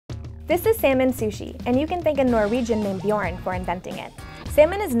This is Salmon Sushi, and you can thank a Norwegian named Bjorn for inventing it.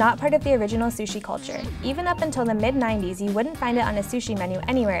 Salmon is not part of the original sushi culture. Even up until the mid-90s, you wouldn't find it on a sushi menu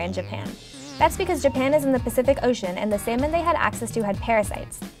anywhere in Japan. That's because Japan is in the Pacific Ocean and the salmon they had access to had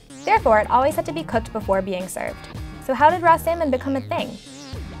parasites. Therefore, it always had to be cooked before being served. So how did raw salmon become a thing?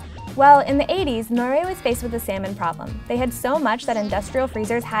 Well, in the 80s, Norway was faced with a salmon problem. They had so much that industrial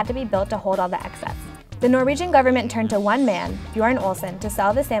freezers had to be built to hold all the excess. The Norwegian government turned to one man, Bjorn Olsen, to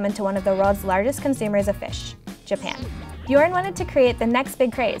sell the salmon to one of the world's largest consumers of fish, Japan. Bjorn wanted to create the next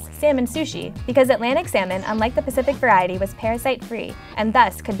big craze, salmon sushi, because Atlantic salmon, unlike the Pacific variety, was parasite-free and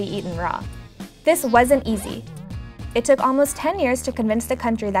thus could be eaten raw. This wasn't easy. It took almost 10 years to convince the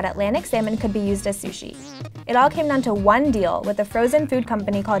country that Atlantic salmon could be used as sushi. It all came down to one deal with a frozen food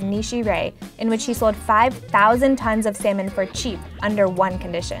company called Nishi Rei, in which he sold 5,000 tons of salmon for cheap under one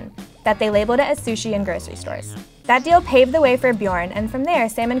condition, that they labeled it as sushi in grocery stores. That deal paved the way for Bjorn, and from there,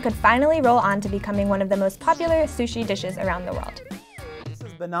 salmon could finally roll on to becoming one of the most popular sushi dishes around the world. This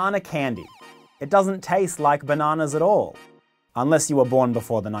is banana candy. It doesn't taste like bananas at all, unless you were born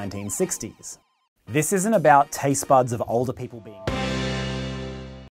before the 1960s. This isn't about taste buds of older people being